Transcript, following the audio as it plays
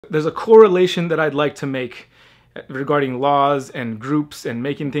There's a correlation that I'd like to make regarding laws and groups and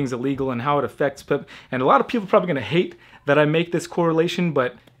making things illegal and how it affects people. And a lot of people are probably going to hate that I make this correlation,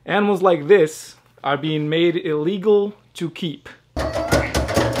 but animals like this are being made illegal to keep.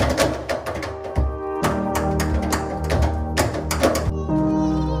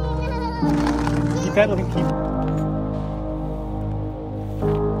 Keep pedaling, keep.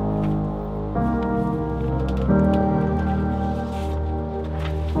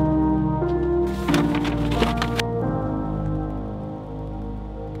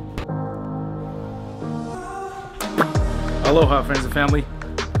 Aloha, friends and family.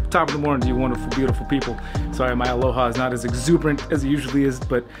 Top of the morning to you wonderful, beautiful people. Sorry, my aloha is not as exuberant as it usually is,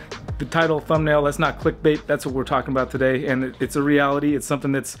 but the title, thumbnail, that's not clickbait. That's what we're talking about today, and it's a reality. It's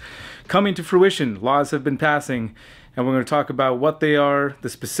something that's coming to fruition. Laws have been passing, and we're going to talk about what they are, the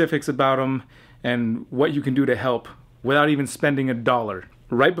specifics about them, and what you can do to help without even spending a dollar.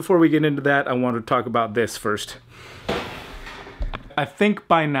 Right before we get into that, I want to talk about this first. I think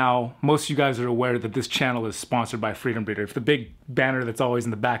by now, most of you guys are aware that this channel is sponsored by Freedom Breeder. If the big banner that's always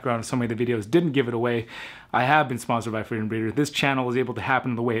in the background of so many of the videos didn't give it away, I have been sponsored by Freedom Breeder. This channel is able to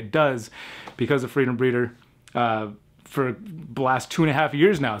happen the way it does because of Freedom Breeder for the last 2.5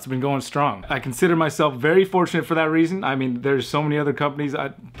 years now. It's been going strong. I consider myself very fortunate for that reason. I mean, there's so many other companies.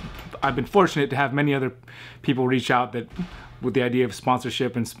 I've been fortunate to have many other people reach out that with the idea of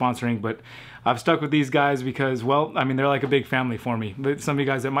sponsorship and sponsoring, but I've stuck with these guys because, well, I mean, they're like a big family for me. Some of you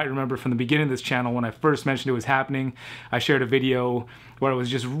guys that might remember from the beginning of this channel, when I first mentioned it was happening, I shared a video where I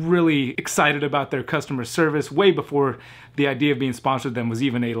was just really excited about their customer service way before the idea of being sponsored them was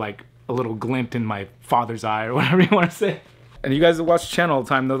even a little glint in my father's eye, or whatever you want to say. And you guys that watch the channel all the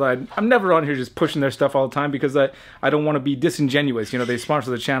time know that I'm never on here just pushing their stuff all the time because I don't want to be disingenuous. You know, they sponsor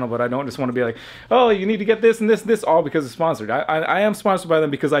the channel, but I don't just want to be like, oh, you need to get this and this, all because it's sponsored. I am sponsored by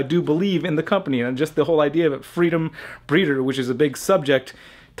them because I do believe in the company, and just the whole idea of it. Freedom Breeder, which is a big subject,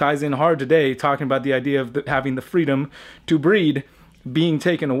 ties in hard today, talking about the idea of having the freedom to breed being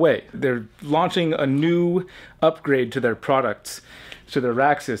taken away. They're launching a new upgrade to their products, to their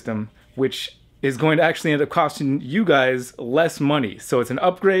rack system, which is going to actually end up costing you guys less money. So it's an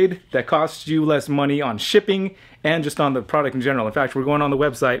upgrade that costs you less money on shipping and just on the product in general. In fact, we're going on the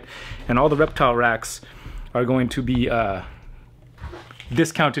website and all the Reptile racks are going to be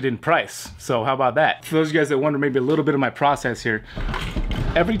discounted in price. So how about that? For those of you guys that wonder maybe a little bit of my process here,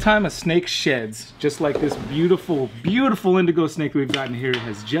 every time a snake sheds, just like this beautiful, beautiful indigo snake that we've gotten here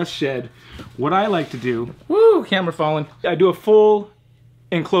has just shed, what I like to do, woo, camera falling, I do a full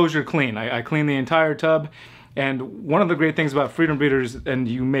enclosure clean. I clean the entire tub, and one of the great things about Freedom Breeders, and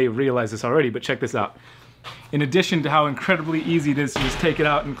you may realize this already, but check this out. In addition to how incredibly easy it is to just take it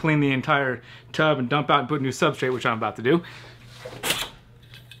out and clean the entire tub and dump out and put new substrate, which I'm about to do,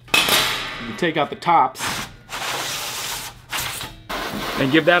 you take out the tops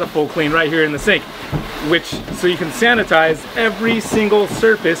and give that a full clean right here in the sink, so you can sanitize every single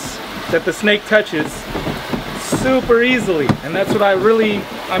surface that the snake touches super easily. And that's what I mean,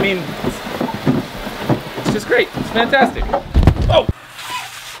 it's just great. It's fantastic. Oh!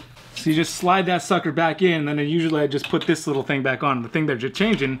 So you just slide that sucker back in, and then usually I just put this little thing back on. The thing they're just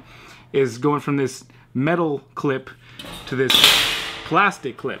changing is going from this metal clip to this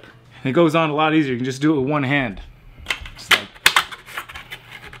plastic clip. And it goes on a lot easier. You can just do it with one hand. Just like,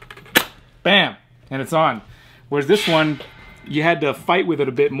 bam, and it's on. Whereas this one, you had to fight with it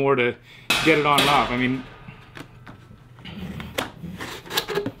a bit more to get it on and off. I mean,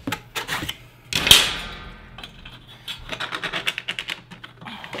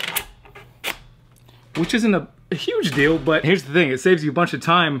 which isn't a huge deal, but here's the thing, it saves you a bunch of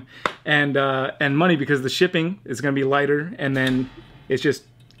time and money because the shipping is going to be lighter, and then it's just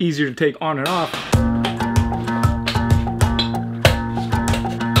easier to take on and off. And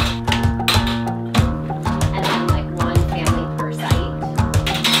then like one family per site.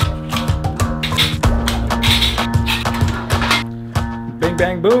 Bing,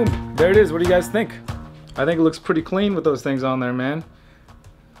 bang, boom. There it is. What do you guys think? I think it looks pretty clean with those things on there, man.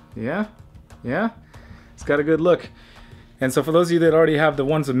 Yeah? Yeah? It's got a good look. And so for those of you that already have the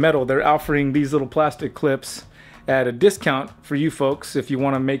ones of metal, they're offering these little plastic clips at a discount for you folks if you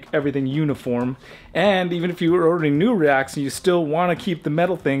want to make everything uniform. And even if you were ordering new racks and you still want to keep the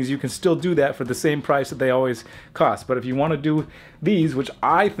metal things, you can still do that for the same price that they always cost. But if you want to do these, which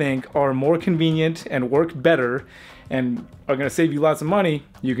I think are more convenient and work better and are going to save you lots of money,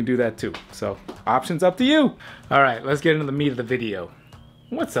 you can do that too. So options up to you. All right, let's get into the meat of the video.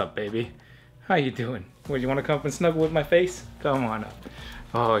 What's up, baby? How you doing? What, you want to come up and snuggle with my face? Come on up.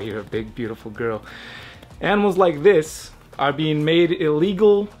 Oh, you're a big, beautiful girl. Animals like this are being made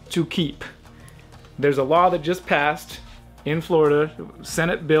illegal to keep. There's a law that just passed in Florida,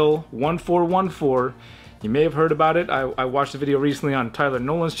 Senate Bill 1414. You may have heard about it. I watched a video recently on Tyler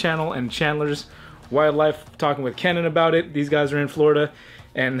Nolan's channel and Chandler's Wildlife, talking with Kenan about it. These guys are in Florida,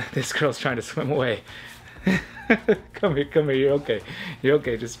 and this girl's trying to swim away. Come here, you're okay. You're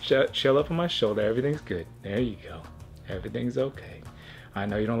okay, just chill up on my shoulder. Everything's good. There you go. Everything's okay. I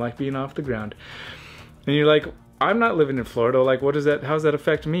know you don't like being off the ground. And you're like, I'm not living in Florida. Like, how does that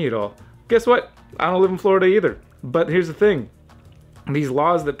affect me at all? Guess what? I don't live in Florida either. But here's the thing. These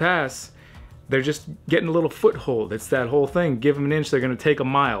laws that pass, they're just getting a little foothold. It's that whole thing. Give them an inch, they're gonna take a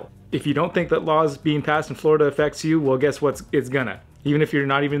mile. If you don't think that laws being passed in Florida affects you, well, guess what? It's gonna. Even if you're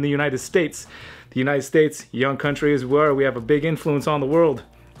not even in the United States. The United States, young country as we are, we have a big influence on the world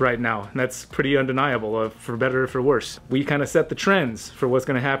right now. And that's pretty undeniable, for better or for worse. We kind of set the trends for what's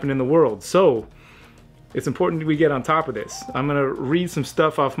gonna happen in the world. So, it's important we get on top of this. I'm gonna read some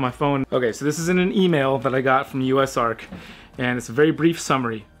stuff off my phone. Okay, so this is in an email that I got from USARK, and it's a very brief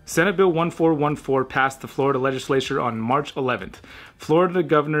summary. Senate Bill 1414 passed the Florida Legislature on March 11th. Florida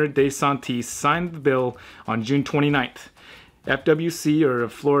Governor DeSantis signed the bill on June 29th. FWC, or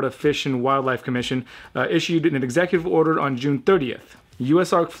Florida Fish and Wildlife Commission, issued an executive order on June 30th.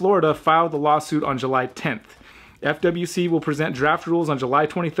 USARK Florida filed the lawsuit on July 10th. FWC will present draft rules on July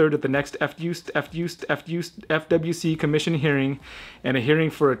 23rd at the next FWC Commission hearing, and a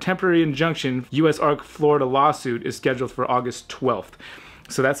hearing for a temporary injunction USARK Florida lawsuit is scheduled for August 12th.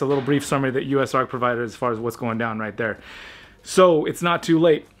 So that's a little brief summary that USARK provided as far as what's going down right there. So it's not too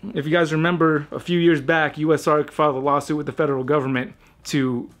late. If you guys remember, a few years back, USARK filed a lawsuit with the federal government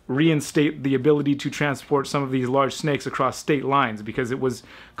to reinstate the ability to transport some of these large snakes across state lines, because it was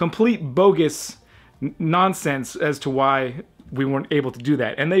complete bogus nonsense as to why we weren't able to do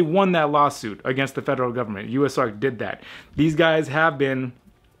that. And they won that lawsuit against the federal government. USARK did that. These guys have been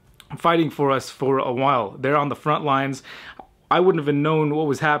fighting for us for a while. They're on the front lines. I wouldn't have known what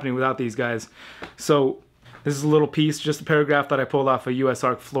was happening without these guys. So this is a little piece, just a paragraph that I pulled off of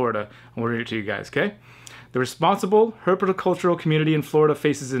USARK Florida. I'll read it to you guys, okay? The responsible herpetocultural community in Florida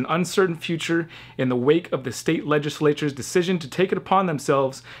faces an uncertain future in the wake of the state legislature's decision to take it upon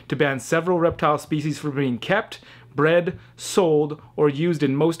themselves to ban several reptile species from being kept, bred, sold, or used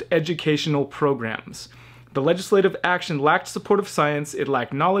in most educational programs. The legislative action lacked support of science, it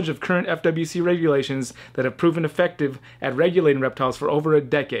lacked knowledge of current FWC regulations that have proven effective at regulating reptiles for over a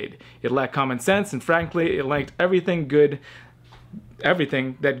decade. It lacked common sense, and frankly, it lacked everything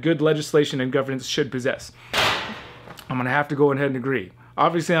that good legislation and governance should possess. I'm gonna have to go ahead and agree.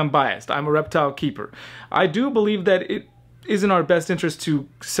 Obviously, I'm biased. I'm a reptile keeper. I do believe that it is in our best interest to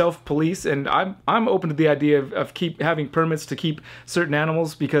self-police, and I'm open to the idea of having permits to keep certain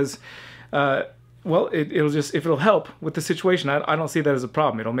animals, because well, if it'll help with the situation, I don't see that as a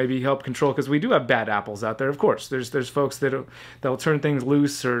problem. It'll maybe help control, because we do have bad apples out there, of course. There's folks that'll turn things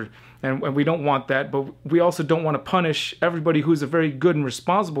loose, and we don't want that, but we also don't want to punish everybody who's a very good and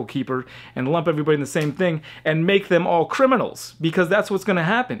responsible keeper and lump everybody in the same thing and make them all criminals, because that's what's going to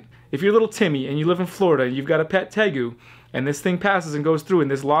happen. If you're little Timmy and you live in Florida and you've got a pet tegu, and this thing passes and goes through, and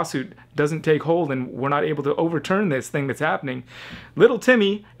this lawsuit doesn't take hold, and we're not able to overturn this thing that's happening, little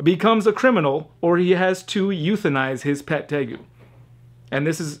Timmy becomes a criminal, or he has to euthanize his pet tegu. And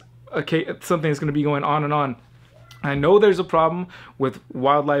this is something that's going to be going on and on. I know there's a problem with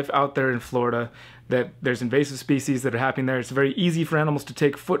wildlife out there in Florida, that there's invasive species that are happening there. It's very easy for animals to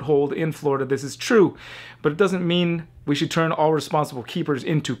take foothold in Florida. This is true, but it doesn't mean we should turn all responsible keepers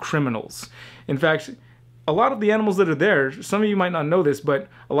into criminals. In fact, a lot of the animals that are there, some of you might not know this, but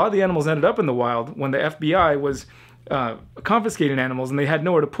a lot of the animals ended up in the wild when the FBI was confiscating animals, and they had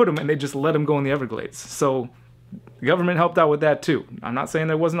nowhere to put them, and they just let them go in the Everglades. So the government helped out with that too. I'm not saying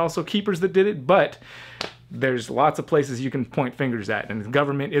there wasn't also keepers that did it, but there's lots of places you can point fingers at, and the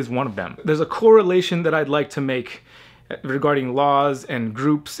government is one of them. There's a correlation that I'd like to make regarding laws and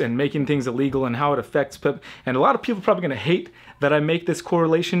groups and making things illegal and how it affects people. And a lot of people are probably going to hate that I make this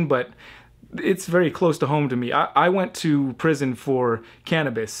correlation, but it's very close to home to me. I went to prison for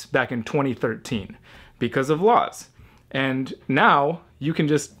cannabis back in 2013 because of laws. And now you can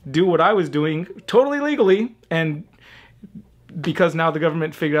just do what I was doing totally legally, and because now the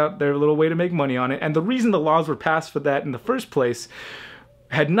government figured out their little way to make money on it. And the reason the laws were passed for that in the first place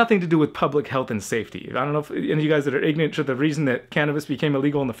had nothing to do with public health and safety. I don't know if any of you guys that are ignorant to the reason that cannabis became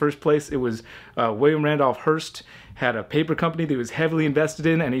illegal in the first place. It was William Randolph Hearst had a paper company that he was heavily invested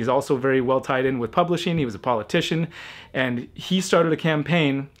in, and he's also very well tied in with publishing. He was a politician, and he started a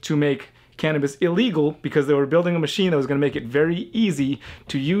campaign to make cannabis illegal because they were building a machine that was going to make it very easy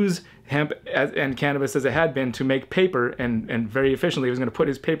to use hemp and cannabis as it had been to make paper, and very efficiently. He was going to put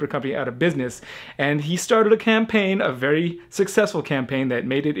his paper company out of business, and he started a campaign, a very successful campaign that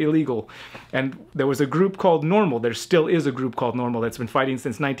made it illegal. And there was a group called NORML, there still is a group called NORML that's been fighting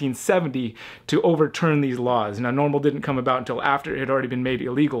since 1970 to overturn these laws. Now NORML didn't come about until after it had already been made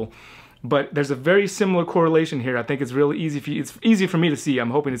illegal. But there's a very similar correlation here. I think it's really easy for you. It's easy for me to see. I'm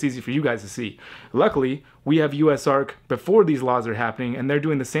hoping it's easy for you guys to see. Luckily, we have USARK before these laws are happening, and they're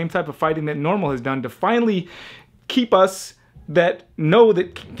doing the same type of fighting that NORML has done to finally keep us that know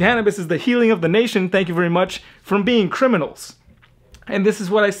that cannabis is the healing of the nation, thank you very much, from being criminals. And this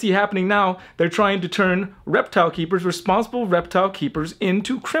is what I see happening now. They're trying to turn reptile keepers, responsible reptile keepers,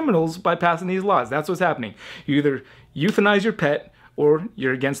 into criminals by passing these laws. That's what's happening. You either euthanize your pet, or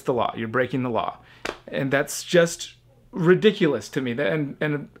you're against the law, you're breaking the law. And that's just ridiculous to me. And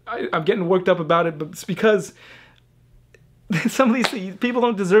I'm getting worked up about it, but it's because some of these people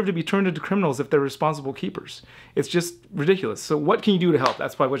don't deserve to be turned into criminals if they're responsible keepers. It's just ridiculous. So what can you do to help?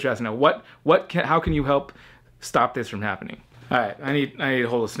 That's probably what you're asking now. How can you help stop this from happening? All right, I need to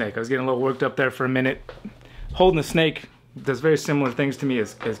hold a snake. I was getting a little worked up there for a minute. Holding a snake does very similar things to me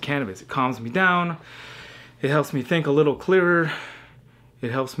as cannabis. It calms me down. It helps me think a little clearer. It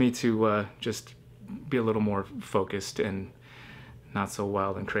helps me to just be a little more focused and not so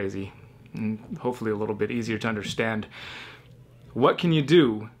wild and crazy, and hopefully a little bit easier to understand. What can you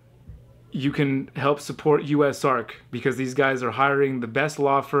do? You can help support USARK, because these guys are hiring the best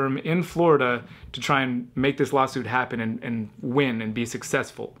law firm in Florida to try and make this lawsuit happen and win and be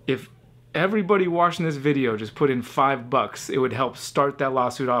successful. If everybody watching this video just put in $5, it would help start that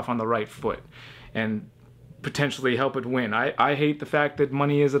lawsuit off on the right foot and potentially help it win. I hate the fact that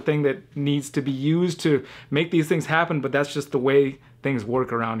money is a thing that needs to be used to make these things happen, but that's just the way things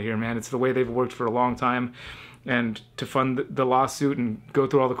work around here, man. It's the way they've worked for a long time, and to fund the lawsuit and go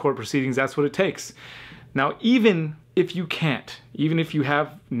through all the court proceedings, that's what it takes. Now, even if you can't, even if you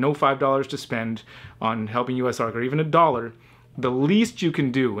have no $5 to spend on helping USARK, or even $1, the least you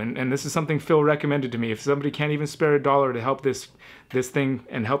can do, and this is something Phil recommended to me, if somebody can't even spare $1 to help this thing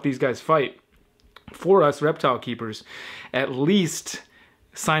and help these guys fight, for us reptile keepers, at least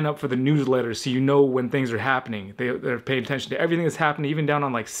sign up for the newsletter so you know when things are happening. They're paying attention to everything that's happening, even down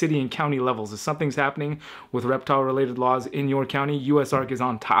on like city and county levels. If something's happening with reptile related laws in your county, USARK is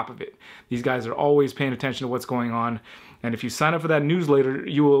on top of it. These guys are always paying attention to what's going on. And if you sign up for that newsletter,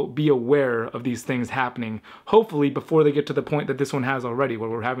 you will be aware of these things happening, hopefully before they get to the point that this one has already, where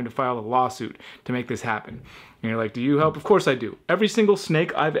we're having to file a lawsuit to make this happen. And you're like, do you help? Of course I do. Every single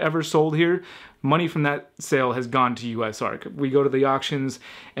snake I've ever sold here, money from that sale has gone to USARK. We go to the auctions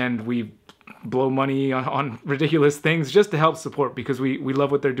and we blow money on ridiculous things just to help support, because we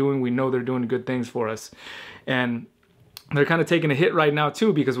love what they're doing. We know they're doing good things for us. And they're kind of taking a hit right now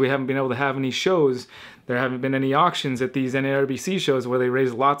too, because we haven't been able to have any shows. There haven't been any auctions at these NARBC shows where they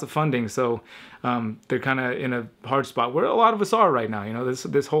raise lots of funding. So they're kind of in a hard spot, where a lot of us are right now. You know,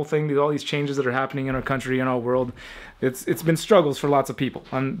 this whole thing, all these changes that are happening in our country and our world, it's been struggles for lots of people.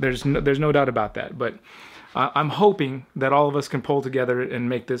 There's no doubt about that. But I'm hoping that all of us can pull together and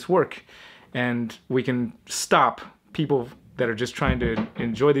make this work, and we can stop people that are just trying to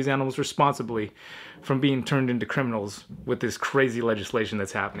enjoy these animals responsibly from being turned into criminals with this crazy legislation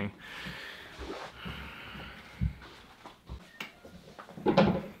that's happening.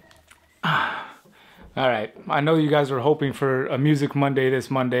 All right, I know you guys were hoping for a Music Monday this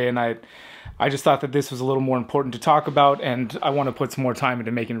Monday, and I just thought that this was a little more important to talk about, and I want to put some more time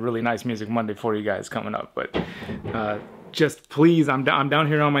into making really nice Music Monday for you guys coming up. But just please, I'm down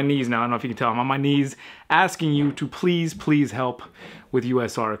here on my knees now. I don't know if you can tell. I'm on my knees asking you to please help with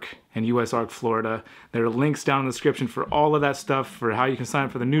USARK and USARK Florida. There are links down in the description for all of that stuff, for how you can sign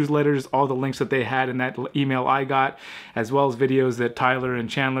up for the newsletters, all the links that they had in that email I got, as well as videos that Tyler and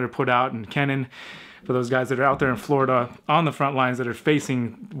Chandler put out, and Kenan, for those guys that are out there in Florida on the front lines that are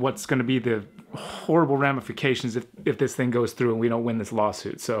facing what's going to be the horrible ramifications if this thing goes through and we don't win this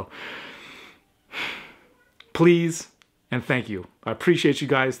lawsuit. So please and thank you. I appreciate you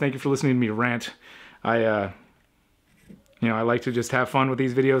guys. Thank you for listening to me rant. I like to just have fun with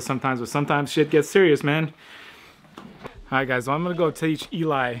these videos sometimes, but sometimes shit gets serious, man. Alright guys, so I'm gonna go teach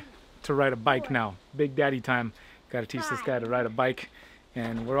Eli to ride a bike now. Big daddy time. Gotta teach this guy to ride a bike.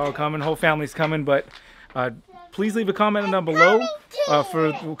 And we're all coming, whole family's coming, but please leave a comment down below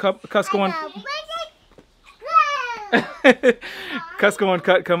for Kusko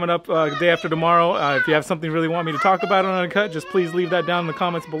Uncut coming up the day after tomorrow. If you have something you really want me to talk about on Uncut, just please leave that down in the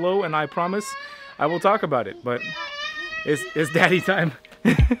comments below, and I promise I will talk about it. But it's daddy time.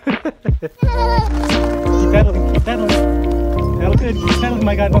 pedaling, keep pedaling. Pedal good, keep pedaling,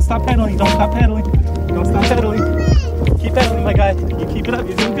 my guy. Don't stop pedaling, don't stop pedaling. Don't stop pedaling. Keep pedaling, my guy. You keep it up,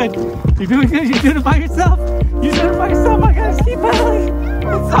 you're doing good. You're doing good, you're doing it by yourself. You're doing it by yourself, my guy. Just keep pedaling.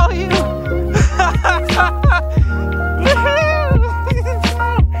 It's all you.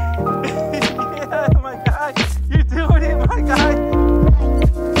 Yeah, my guy. You're doing it, my guy.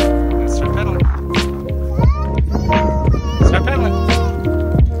 Start pedaling. Start pedaling.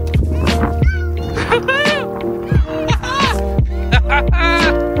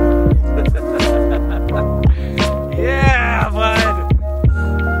 Yeah, bud.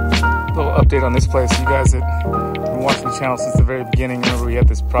 Little update on this place. You guys that have been watching the channel since the very beginning, remember we had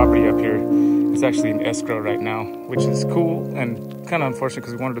this property up here. It's actually in escrow right now, which is cool and kind of unfortunate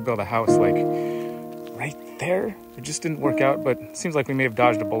because we wanted to build a house like right there. It just didn't work out, but it seems like we may have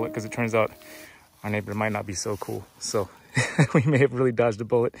dodged a bullet because it turns out our neighbor might not be so cool. So we may have really dodged a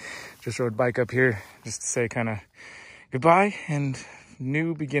bullet. Just rode bike up here just to say kind of goodbye and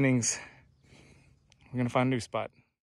new beginnings. We're gonna find a new spot.